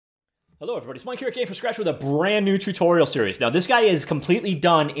Hello everybody, it's Mike here at Game from Scratch with a brand new tutorial series. Now this guy is completely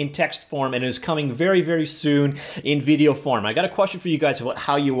done in text form and is coming very, very soon in video form. I got a question for you guys about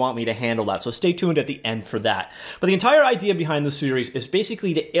how you want me to handle that, so stay tuned at the end for that. But the entire idea behind the series is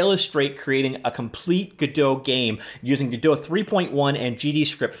basically to illustrate creating a complete Godot game using Godot 3.1 and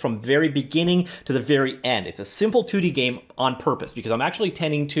GDScript from very beginning to the very end. It's a simple 2D game on purpose because I'm actually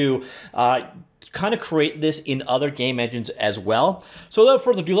tending to kind of create this in other game engines as well. So without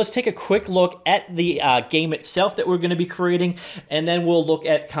further ado, let's take a quick look at the game itself that we're going to be creating, and then we'll look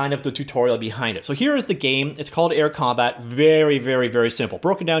at kind of the tutorial behind it. So here is the game. It's called Air Combat. Very, very, very simple.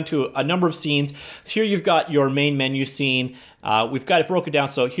 Broken down to a number of scenes. So here you've got your main menu scene. We've got it broken down.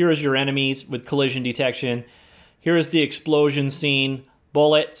 So here is your enemies with collision detection. Here is the explosion scene,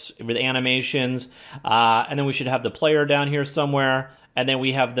 bullets with animations, and then we should have the player down here somewhere. And then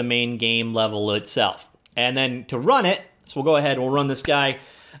we have the main game level itself. And then to run it, so we'll go ahead, we'll run this guy.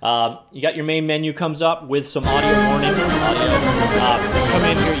 You got your main menu comes up with some audio warning. Come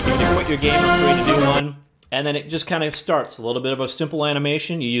in here, you can quit your game or create a new one. And then it just kind of starts. A little bit of a simple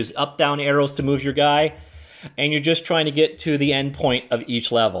animation. You use up, down arrows to move your guy. And you're just trying to get to the end point of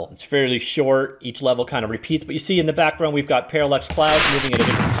each level. It's fairly short. Each level kind of repeats. But you see in the background, we've got parallax clouds moving at a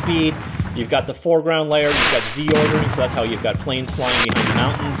different speed. You've got the foreground layer. You've got Z ordering, so that's how you've got planes flying behind the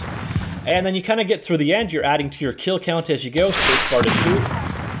mountains. And then you kind of get through the end. You're adding to your kill count as you go. Spacebar to shoot.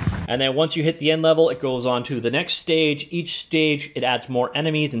 And then once you hit the end level, it goes on to the next stage. Each stage, it adds more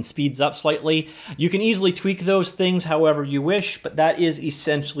enemies and speeds up slightly. You can easily tweak those things however you wish, but that is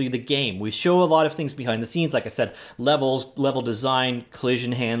essentially the game. We show a lot of things behind the scenes, like I said, levels, level design,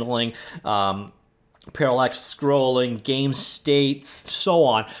 collision handling, parallax scrolling, game states, so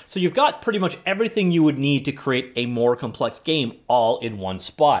on. So you've got pretty much everything you would need to create a more complex game all in one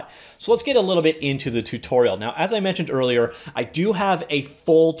spot. So let's get a little bit into the tutorial. Now, as I mentioned earlier, I do have a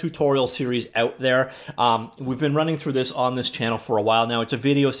full tutorial series out there. We've been running through this on this channel for a while now. It's a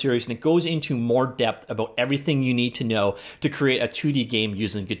video series and it goes into more depth about everything you need to know to create a 2D game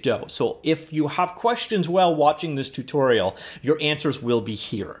using Godot. So if you have questions while watching this tutorial, your answers will be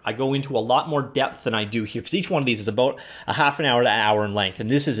here. I go into a lot more depth than I do here because each one of these is about a half an hour to an hour in length, and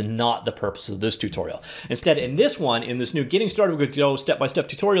this is not the purpose of this tutorial. Instead, in this one, in this new Getting Started with Godot step-by-step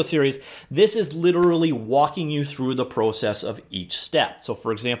tutorial series, this is literally walking you through the process of each step. So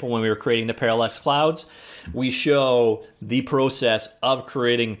for example, when we were creating the parallax clouds, we show the process of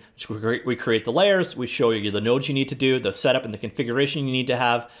creating, we create the layers, we show you the nodes you need to do, the setup and the configuration you need to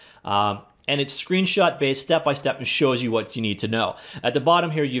have, and it's screenshot based step by step and shows you what you need to know. At the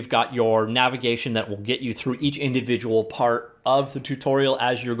bottom here, you've got your navigation that will get you through each individual part of the tutorial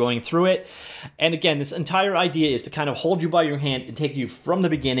as you're going through it. And again, this entire idea is to kind of hold you by your hand and take you from the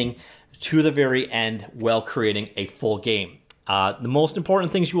beginning to the very end while creating a full game. The most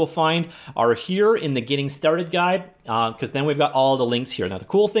important things you will find are here in the Getting Started guide, because then we've got all the links here. Now, the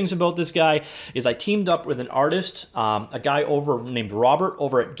cool things about this guy is I teamed up with an artist, a guy named Robert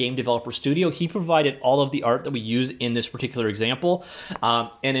over at Game Developer Studio. He provided all of the art that we use in this particular example.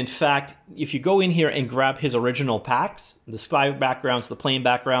 And in fact, if you go in here and grab his original packs, the sky backgrounds, the plane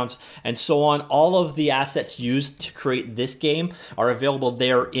backgrounds, and so on, all of the assets used to create this game are available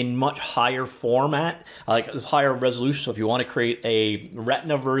there in much higher format, like higher resolution. So if you want to create a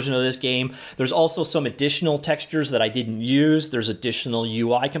Retina version of this game, there's also some additional textures that I didn't use. There's additional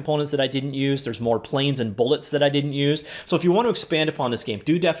UI components that I didn't use. There's more planes and bullets that I didn't use. So if you want to expand upon this game,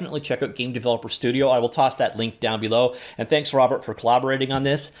 do definitely check out Game Developer Studio. I will toss that link down below. And thanks, Robert, for collaborating on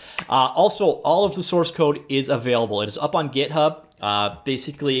this. Also, all of the source code is available. It is up on GitHub.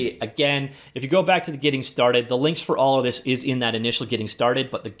 Basically, again, if you go back to the Getting Started, the links for all of this is in that initial Getting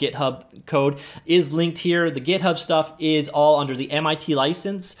Started, but the GitHub code is linked here. The GitHub stuff is all under the MIT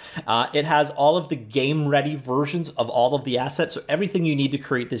license. It has all of the game-ready versions of all of the assets, so everything you need to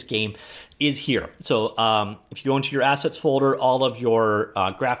create this game is here. So if you go into your assets folder, all of your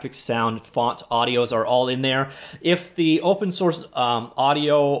graphics, sound, fonts, audios are all in there. If the open source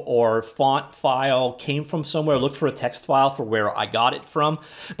audio or font file came from somewhere, look for a text file for where I got it from.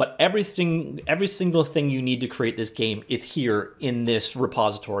 But every single thing you need to create this game is here in this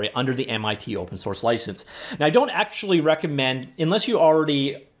repository under the MIT open source license. Now, I don't actually recommend, unless you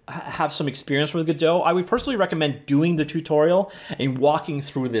already have some experience with Godot, I would personally recommend doing the tutorial and walking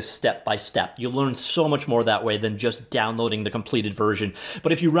through this step by step. You'll learn so much more that way than just downloading the completed version.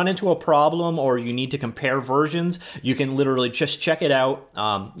 But if you run into a problem or you need to compare versions, you can literally just check it out,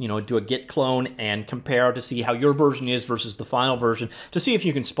 you know, do a git clone and compare to see how your version is versus the final version to see if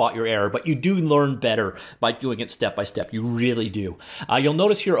you can spot your error. But you do learn better by doing it step by step. You really do. You'll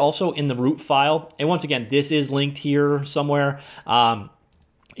notice here also in the root file, and once again, this is linked here somewhere,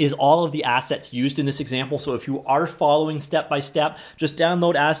 is all of the assets used in this example. So if you are following step by step, just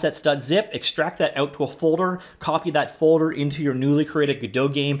download assets.zip, extract that out to a folder, copy that folder into your newly created Godot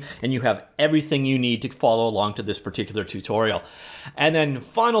game, and you have everything you need to follow along to this particular tutorial. And then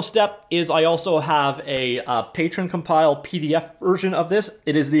final step is I also have a patron compiled PDF version of this.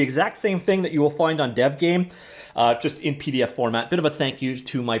 It is the exact same thing that you will find on DevGame, just in PDF format. Bit of a thank you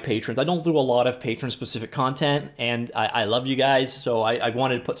to my patrons. I don't do a lot of patron specific content, and I love you guys, so I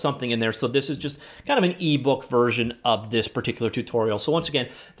wanted to put something in there. So this is just kind of an ebook version of this particular tutorial. So once again,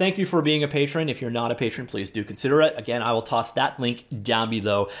 thank you for being a patron. If you're not a patron, please do consider it. Again, I will toss that link down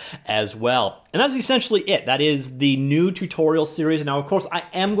below as well. And that's essentially it. That is the new tutorial series. Now, of course, I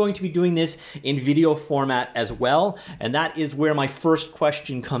am going to be doing this in video format as well, and that is where my first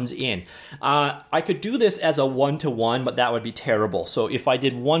question comes in. I could do this as a one-to-one, but that would be terrible. So if I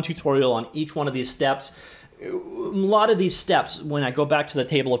did one tutorial on each one of these steps, a lot of these steps, when I go back to the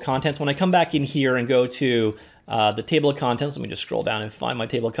table of contents, when I come back in here and go to the table of contents, let me just scroll down and find my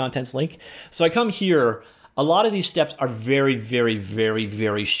table of contents link. So I come here. A lot of these steps are very, very, very,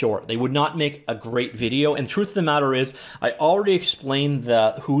 very short. They would not make a great video. And truth of the matter is, I already explained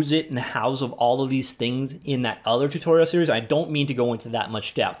the who's it and how's of all of these things in that other tutorial series. I don't mean to go into that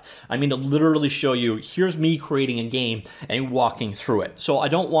much depth. I mean to literally show you, here's me creating a game and walking through it. So I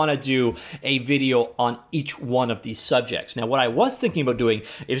don't want to do a video on each one of these subjects. Now, what I was thinking about doing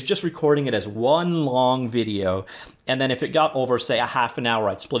is just recording it as one long video. And then if it got over, say, a half an hour,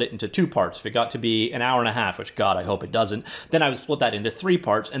 I'd split it into two parts. If it got to be an hour and a half, which, God, I hope it doesn't, then I would split that into three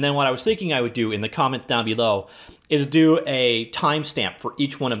parts. And then what I was thinking I would do in the comments down below is do a timestamp for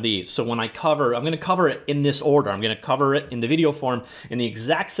each one of these. So when I cover, I'm going to cover it in this order. I'm going to cover it in the video form in the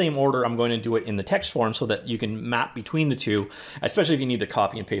exact same order I'm going to do it in the text form so that you can map between the two, especially if you need to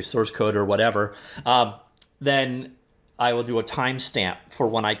copy and paste source code or whatever. Then I will do a timestamp for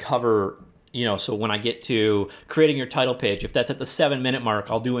when I cover, you know, so when I get to creating your title page, if that's at the 7-minute mark,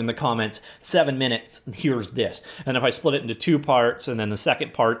 I'll do in the comments, 7 minutes, here's this. And if I split it into two parts, and then the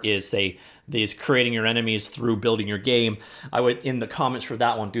second part is, say, these creating your enemies through building your game, I would, in the comments for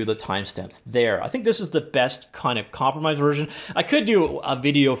that one, do the timestamps there. I think this is the best kind of compromise version. I could do a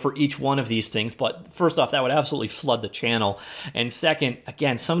video for each one of these things, but first off, that would absolutely flood the channel. And second,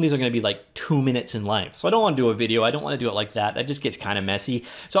 again, some of these are going to be like 2 minutes in length. So I don't want to do a video. I don't want to do it like that. That just gets kind of messy.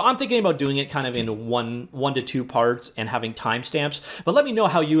 So I'm thinking about doing it kind of into one to two parts and having timestamps. But let me know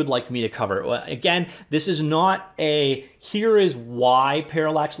how you would like me to cover it. Well, again, this is not a here is why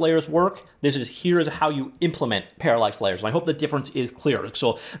parallax layers work. This is here is how you implement parallax layers. And I hope the difference is clear.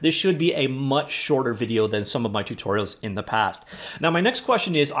 So this should be a much shorter video than some of my tutorials in the past. Now, my next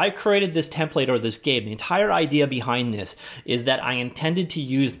question is, I created this template or this game. The entire idea behind this is that I intended to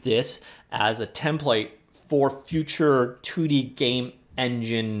use this as a template for future 2D game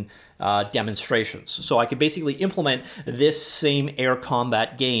engine demonstrations. So I could basically implement this same air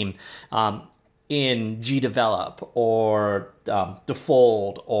combat game in GDevelop or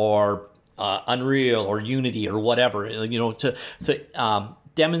Default or Unreal or Unity or whatever, you know, to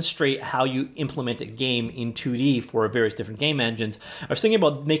demonstrate how you implement a game in 2D for various different game engines. I was thinking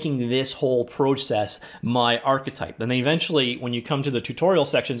about making this whole process my archetype. And then eventually, when you come to the tutorial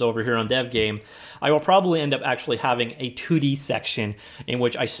sections over here on DevGame, I will probably end up actually having a 2D section in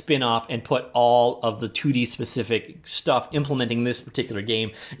which I spin off and put all of the 2D specific stuff implementing this particular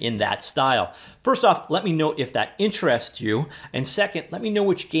game in that style. First off, let me know if that interests you. And second, let me know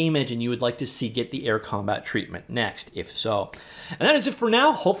which game engine you would like to see get the air combat treatment next, if so. And that is it for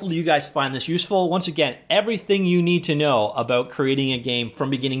now. Hopefully you guys find this useful. Once again, everything you need to know about creating a game from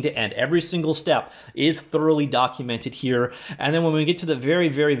beginning to end, every single step is thoroughly documented here. And then when we get to the very,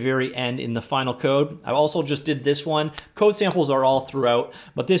 very, very end in the final code, I also just did this one. Code samples are all throughout,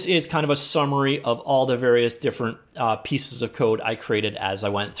 but this is kind of a summary of all the various different pieces of code I created as I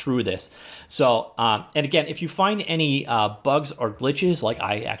went through this. So, and again, if you find any bugs or glitches, like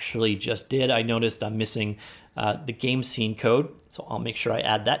I actually just did, I noticed I'm missing the game scene code, so I'll make sure I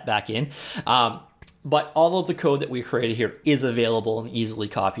add that back in. But all of the code that we created here is available and easily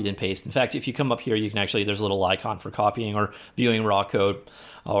copied and pasted. In fact, if you come up here, you can actually, there's a little icon for copying or viewing raw code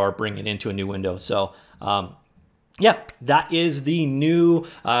or bring it into a new window. So yeah, that is the new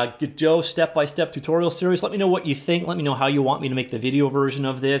Godot step-by-step tutorial series. Let me know what you think. Let me know how you want me to make the video version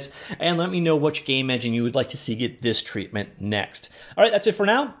of this. And let me know which game engine you would like to see get this treatment next. All right, that's it for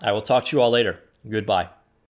now. I will talk to you all later. Goodbye.